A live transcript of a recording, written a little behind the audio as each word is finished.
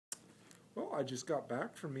Well, I just got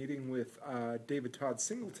back from meeting with David Todd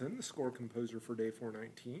Singleton, the score composer for Day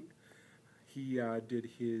 419. He did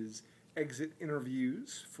his exit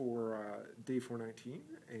interviews for Day 419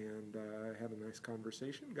 and had a nice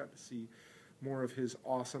conversation. Got to see more of his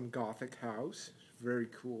awesome Gothic house. Very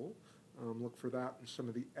cool. Look for that in some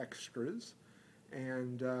of the extras.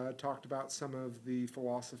 And talked about some of the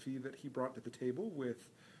philosophy that he brought to the table with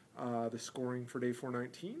the scoring for Day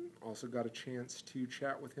 419. Also got a chance to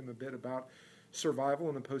chat with him a bit about survival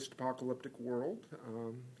in a post-apocalyptic world.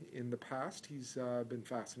 In the past, he's been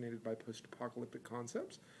fascinated by post-apocalyptic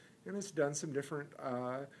concepts and has done some different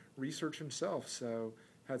research himself. So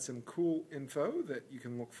had some cool info that you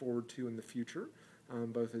can look forward to in the future,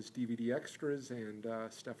 both as DVD extras and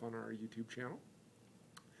stuff on our YouTube channel.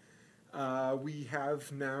 We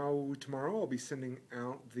have now, tomorrow I'll be sending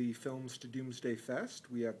out the films to Doomsday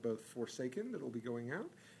Fest. We have both Forsaken that will be going out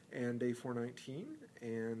and Day 419.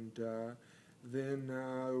 And then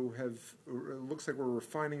it looks like we're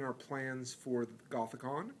refining our plans for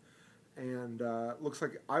Gothic-Con. And it looks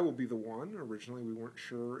like I will be the one. Originally we weren't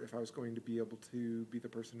sure if I was going to be able to be the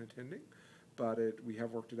person attending, but we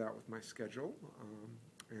have worked it out with my schedule.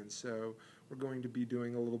 And so we're going to be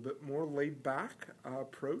doing a little bit more laid-back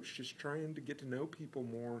approach, just trying to get to know people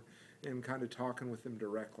more and kind of talking with them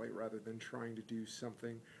directly rather than trying to do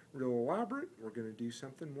something real elaborate. We're going to do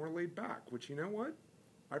something more laid-back, which, you know what?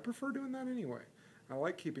 I prefer doing that anyway. I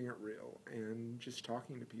like keeping it real and just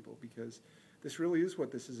talking to people because this really is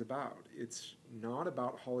what this is about. It's not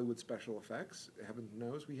about Hollywood special effects. Heaven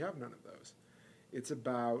knows we have none of those. It's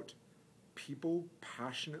about people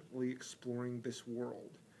passionately exploring this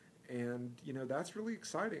world. And, you know, that's really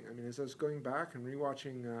exciting. I mean, as I was going back and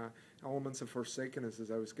rewatching elements of Forsaken as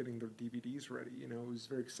I was getting the DVDs ready, you know, it was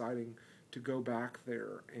very exciting to go back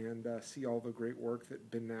there and see all the great work that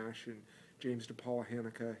Ben Nash and James DePaul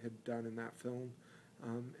Hanukkah had done in that film.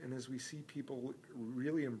 And as we see people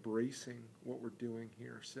really embracing what we're doing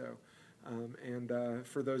here. So,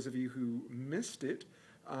 for those of you who missed it,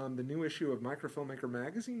 the new issue of Microfilmmaker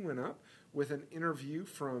magazine went up with an interview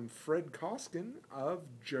from Fred Koskin of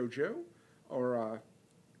Jojo, or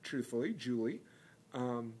truthfully, Julie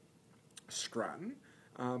Stratton.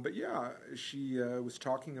 But yeah, she was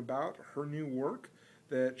talking about her new work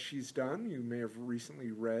that she's done. You may have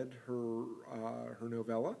recently read her her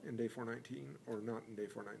novella in Day 419, or not in Day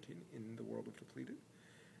 419, in the World of Depleted.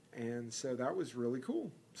 And so that was really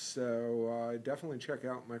cool. So definitely check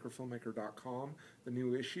out microfilmmaker.com, the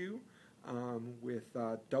new issue with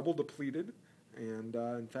Double Depleted. And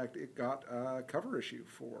in fact, it got a cover issue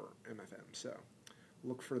for MFM. So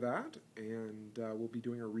look for that. And we'll be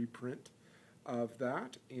doing a reprint of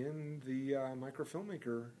that in the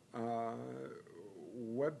Microfilmmaker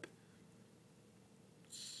web.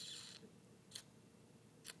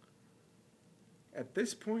 At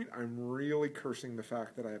this point, I'm really cursing the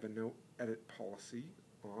fact that I have a no edit policy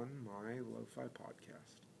on my lo-fi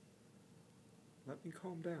podcast. Let me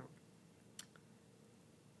calm down.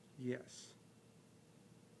 Yes.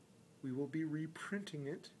 We will be reprinting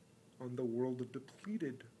it on the World of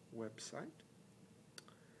Depleted website.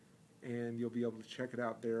 And you'll be able to check it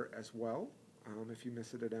out there as well if you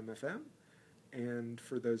miss it at MFM. And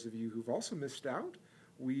for those of you who've also missed out,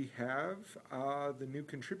 we have the new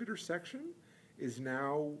contributor section is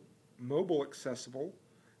now mobile accessible,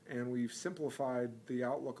 and we've simplified the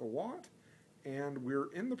Outlook a lot, and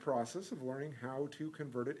we're in the process of learning how to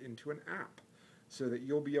convert it into an app so that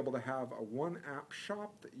you'll be able to have a one-app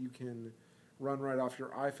shop that you can run right off your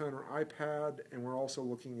iPhone or iPad, and we're also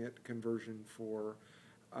looking at conversion for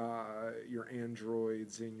your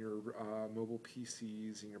Androids and your mobile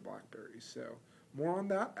PCs and your Blackberries. So more on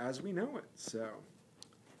that as we know it. So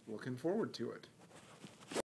looking forward to it.